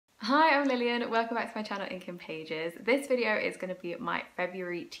I'm Lillian, welcome back to my channel Ink and Pages. This video is going to be my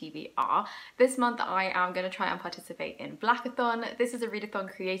February TBR. This month I am going to try and participate in Blackathon. This is a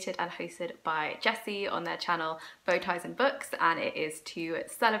readathon created and hosted by Jessie on their channel Bow Ties and Books, and it is to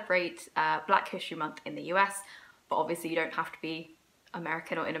celebrate Black History Month in the US, but obviously you don't have to be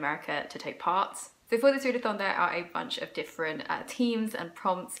American or in America to take part. So for this readathon there are a bunch of different themes and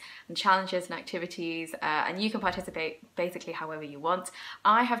prompts and challenges and activities, and you can participate basically however you want.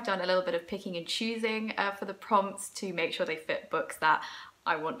 I have done a little bit of picking and choosing for the prompts to make sure they fit books that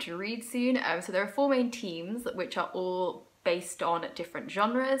I want to read soon. So there are 4 main themes which are all based on different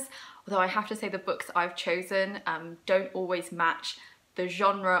genres, although I have to say the books I've chosen don't always match the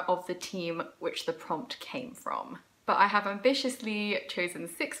genre of the theme which the prompt came from. But I have ambitiously chosen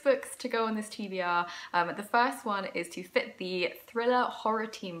 6 books to go on this TBR. The first one is to fit the thriller horror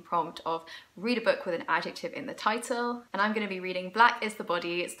theme prompt of read a book with an adjective in the title. And I'm going to be reading Black is the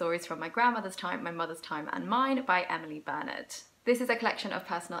Body, Stories from My Grandmother's Time, My Mother's Time and Mine by Emily Bernard. This is a collection of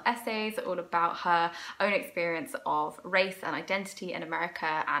personal essays all about her own experience of race and identity in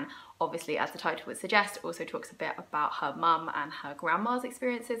America, and obviously, as the title would suggest, also talks a bit about her mum and her grandma's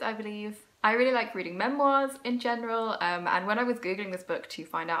experiences, I believe. I really like reading memoirs in general, and when I was googling this book to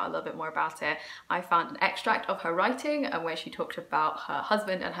find out a little bit more about it, I found an extract of her writing where she talked about her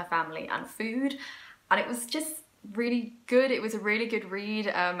husband and her family and food, and it was just really good. It was a really good read,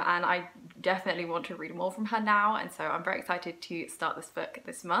 and I definitely want to read more from her now, and so I'm very excited to start this book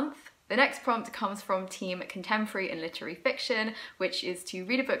this month. The next prompt comes from Team Contemporary and Literary Fiction, which is to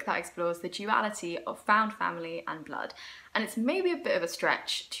read a book that explores the duality of found family and blood. And it's maybe a bit of a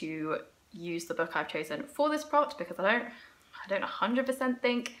stretch to use the book I've chosen for this prompt because I don't 100%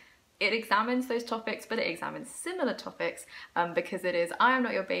 think it examines those topics, but it examines similar topics because it is I Am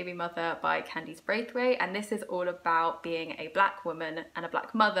Not Your Baby Mother by Candice Braithwaite, and this is all about being a Black woman and a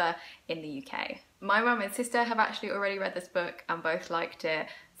Black mother in the UK. My mum and sister have actually already read this book and both liked it.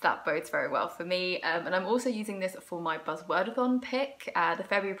 That bodes very well for me, and I'm also using this for my Buzzwordathon pick. The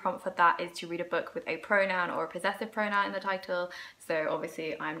February prompt for that is to read a book with a pronoun or a possessive pronoun in the title, so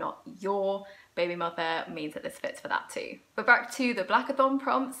obviously I'm not your baby mother means that this fits for that too. But back to the Blackathon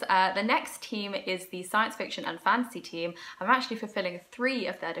prompts, the next team is the science fiction and fantasy team. I'm actually fulfilling 3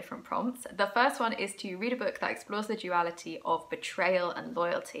 of their different prompts. The first one is to read a book that explores the duality of betrayal and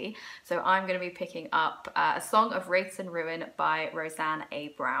loyalty. So I'm going to be picking up A Song of Wraiths and Ruin by Roseanne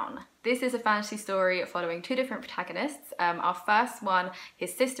A. Brown. This is a fantasy story following 2 different protagonists. Our first one,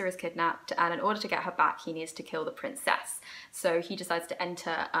 his sister is kidnapped, and in order to get her back he needs to kill the princess. So he decides to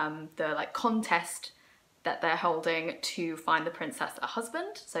enter the contest that they're holding to find the princess a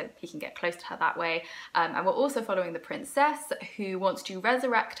husband, so he can get close to her that way. And we're also following the princess who wants to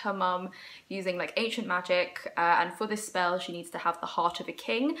resurrect her mum using ancient magic, and for this spell she needs to have the heart of a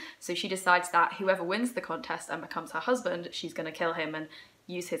king. So she decides that whoever wins the contest and becomes her husband, she's going to kill him and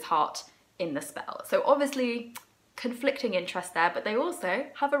use his heart in the spell. So obviously conflicting interest there, but they also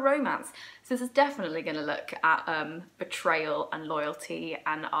have a romance. So this is definitely going to look at betrayal and loyalty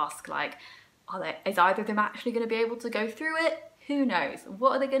and ask is either of them actually going to be able to go through it? Who knows?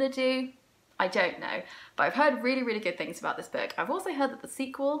 What are they going to do? I don't know. But I've heard really, really good things about this book. I've also heard that the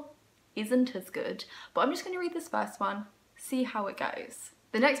sequel isn't as good, but I'm just going to read this first one, see how it goes.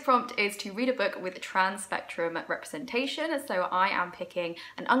 The next prompt is to read a book with trans-spectrum representation, so I am picking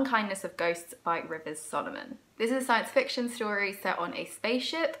An Unkindness of Ghosts by Rivers Solomon. This is a science fiction story set on a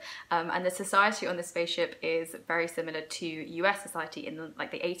spaceship, and the society on the spaceship is very similar to US society in the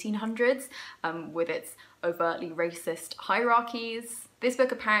 1800s, with its overtly racist hierarchies. This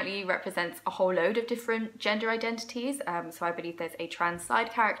book apparently represents a whole load of different gender identities, so I believe there's a trans side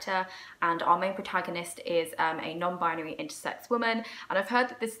character, and our main protagonist is a non-binary intersex woman, and I've heard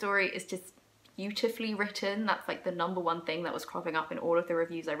that this story is just beautifully written. That's the #1 thing that was cropping up in all of the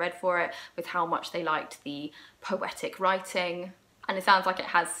reviews I read for it, with how much they liked the poetic writing, and it sounds like it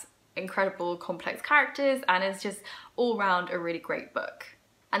has incredible complex characters and is just all round a really great book.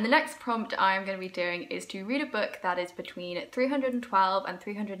 And the next prompt I'm going to be doing is to read a book that is between 312 and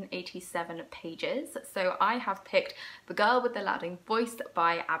 387 pages. So I have picked The Girl with the Louding Voice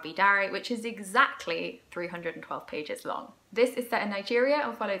by Abby Darry, which is exactly 312 pages long. This is set in Nigeria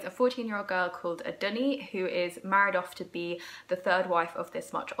and follows a 14-year-old girl called Adunni, who is married off to be the 3rd wife of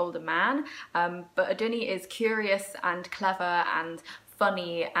this much older man. But Adunni is curious and clever and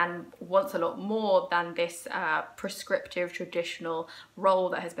funny and wants a lot more than this prescriptive traditional role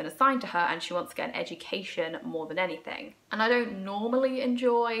that has been assigned to her, and she wants to get an education more than anything. And I don't normally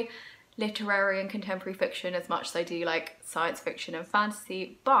enjoy literary and contemporary fiction as much as I do science fiction and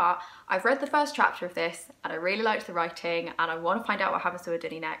fantasy, but I've read the first chapter of this and I really liked the writing and I want to find out what happens to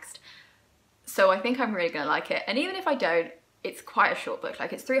Adunni next. So I think I'm really gonna like it. And even if I don't, it's quite a short book.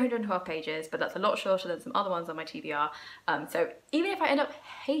 Like, it's 312 pages, but that's a lot shorter than some other ones on my TBR. So even if I end up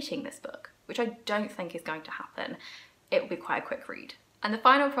hating this book, which I don't think is going to happen, it will be quite a quick read. And the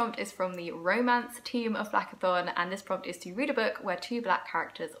final prompt is from the romance team of Blackathon, and this prompt is to read a book where two black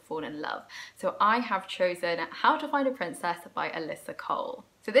characters fall in love. So I have chosen How to Find a Princess by Alyssa Cole.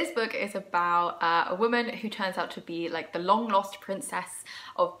 So this book is about a woman who turns out to be like the long lost princess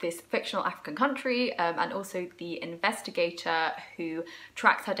of this fictional African country, and also the investigator who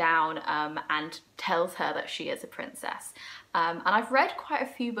tracks her down and tells her that she is a princess. And I've read quite a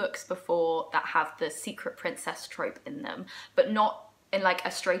few books before that have the secret princess trope in them, but not in like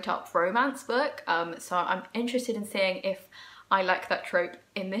a straight up romance book. So I'm interested in seeing if I like that trope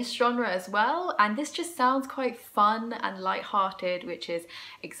in this genre as well, and this just sounds quite fun and light-hearted, which is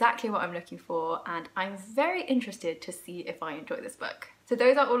exactly what I'm looking for, and I'm very interested to see if I enjoy this book. So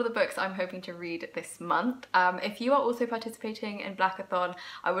those are all of the books I'm hoping to read this month. If you are also participating in Blackathon,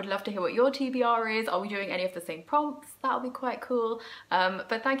 I would love to hear what your TBR is. Are we doing any of the same prompts? That'll be quite cool.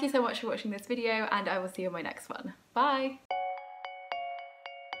 But thank you so much for watching this video, and I will see you in my next one. Bye!